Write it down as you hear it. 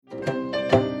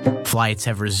Flights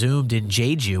have resumed in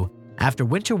Jeju after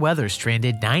winter weather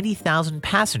stranded 90,000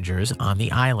 passengers on the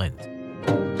island.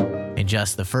 In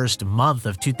just the first month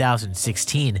of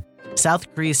 2016,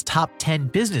 South Korea's top 10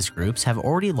 business groups have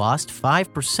already lost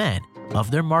 5%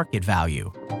 of their market value.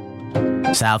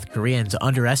 South Koreans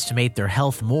underestimate their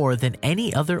health more than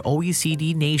any other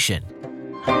OECD nation.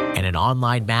 And an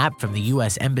online map from the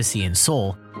U.S. Embassy in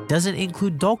Seoul doesn't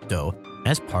include Dokdo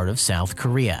as part of South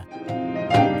Korea.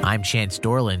 I'm Chance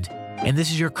Dorland, and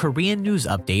this is your Korean news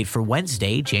update for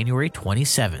Wednesday, January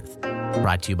 27th.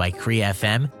 Brought to you by Korea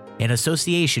FM in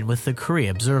association with the Korea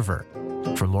Observer.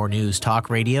 For more news, talk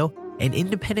radio, and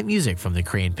independent music from the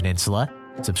Korean Peninsula,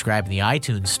 subscribe in the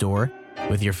iTunes Store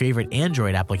with your favorite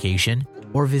Android application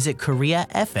or visit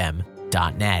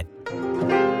koreafm.net.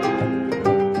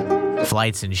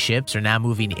 Flights and ships are now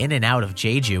moving in and out of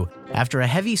Jeju after a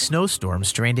heavy snowstorm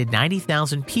stranded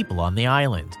 90,000 people on the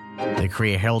island. The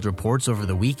Korea Herald reports over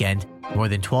the weekend, more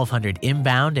than 1,200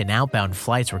 inbound and outbound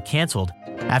flights were canceled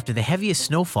after the heaviest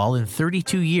snowfall in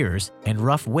 32 years and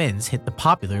rough winds hit the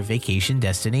popular vacation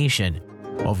destination.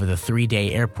 Over the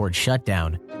 3-day airport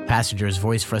shutdown, passengers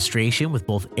voiced frustration with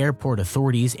both airport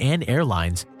authorities and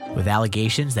airlines, with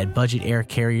allegations that budget air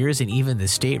carriers and even the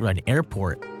state-run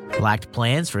airport lacked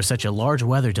plans for such a large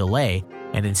weather delay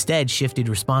and instead shifted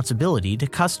responsibility to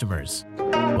customers.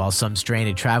 While some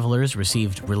stranded travelers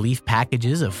received relief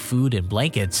packages of food and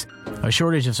blankets, a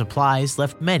shortage of supplies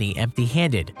left many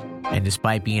empty-handed. And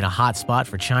despite being a hot spot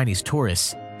for Chinese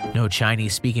tourists, no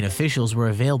Chinese-speaking officials were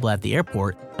available at the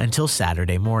airport until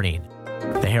Saturday morning.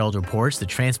 The Herald reports the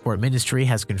Transport Ministry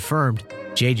has confirmed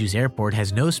Jeju's airport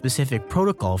has no specific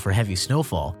protocol for heavy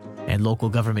snowfall, and local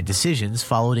government decisions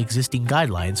followed existing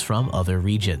guidelines from other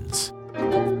regions.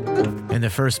 In the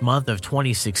first month of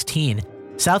 2016,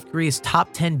 South Korea's top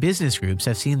 10 business groups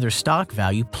have seen their stock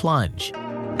value plunge.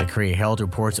 The Korea Herald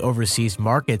reports overseas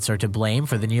markets are to blame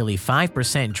for the nearly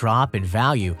 5% drop in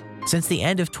value since the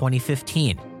end of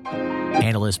 2015.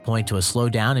 Analysts point to a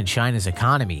slowdown in China's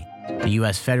economy, the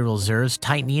U.S. Federal Reserve's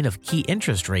tightening of key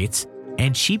interest rates,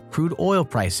 and cheap crude oil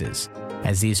prices,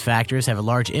 as these factors have a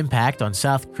large impact on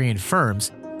South Korean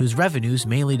firms whose revenues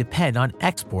mainly depend on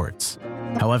exports.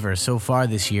 However, so far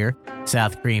this year,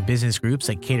 South Korean business groups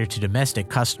that cater to domestic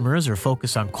customers or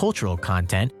focus on cultural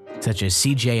content, such as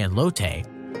CJ and Lotte,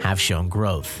 have shown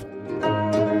growth.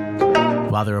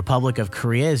 While the Republic of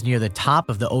Korea is near the top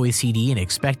of the OECD in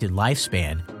expected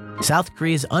lifespan, South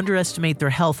Koreans underestimate their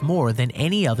health more than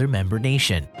any other member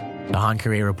nation. The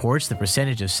Hankyoreh reports the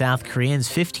percentage of South Koreans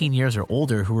 15 years or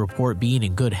older who report being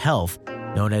in good health,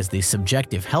 known as the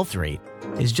subjective health rate,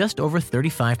 is just over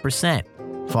 35%,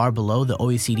 far below the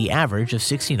OECD average of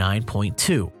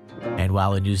 69.2%. And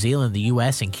while in New Zealand, the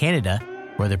US, and Canada,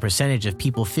 where the percentage of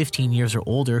people 15 years or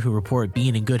older who report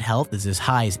being in good health is as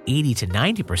high as 80 to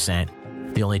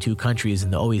 90%, the only two countries in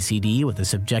the OECD with a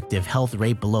subjective health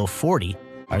rate below 40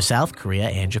 are South Korea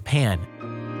and Japan.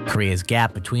 Korea's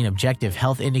gap between objective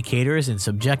health indicators and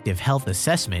subjective health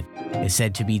assessment is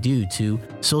said to be due to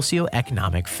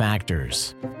socioeconomic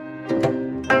factors.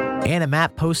 And a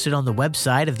map posted on the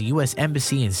website of the U.S.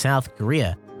 Embassy in South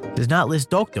Korea does not list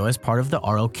Dokdo as part of the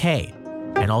ROK,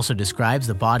 and also describes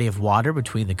the body of water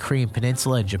between the Korean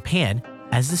Peninsula and Japan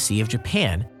as the Sea of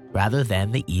Japan rather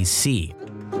than the East Sea.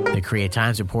 The Korea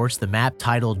Times reports the map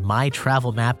titled My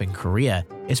Travel Map in Korea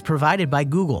is provided by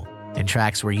Google and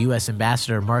tracks where U.S.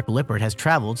 Ambassador Mark Lippert has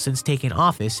traveled since taking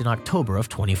office in October of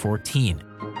 2014.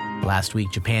 Last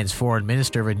week, Japan's foreign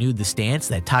minister renewed the stance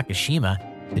that Takashima,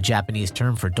 the Japanese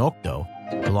term for Dokdo,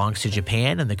 belongs to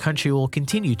Japan and the country will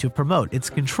continue to promote its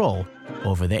control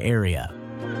over the area.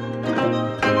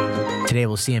 Today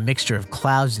we'll see a mixture of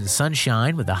clouds and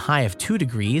sunshine with a high of 2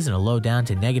 degrees and a low down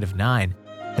to -9.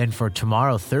 Then for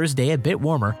tomorrow, Thursday, a bit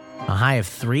warmer, a high of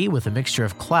 3 with a mixture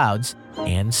of clouds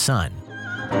and sun.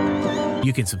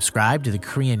 You can subscribe to the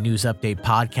Korean News Update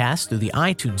podcast through the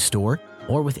iTunes Store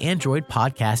or with Android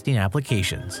podcasting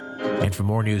applications. And for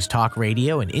more news, talk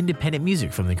radio, and independent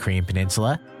music from the Korean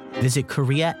Peninsula, visit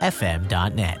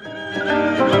koreafm.net.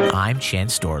 I'm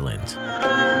Chance Dorland.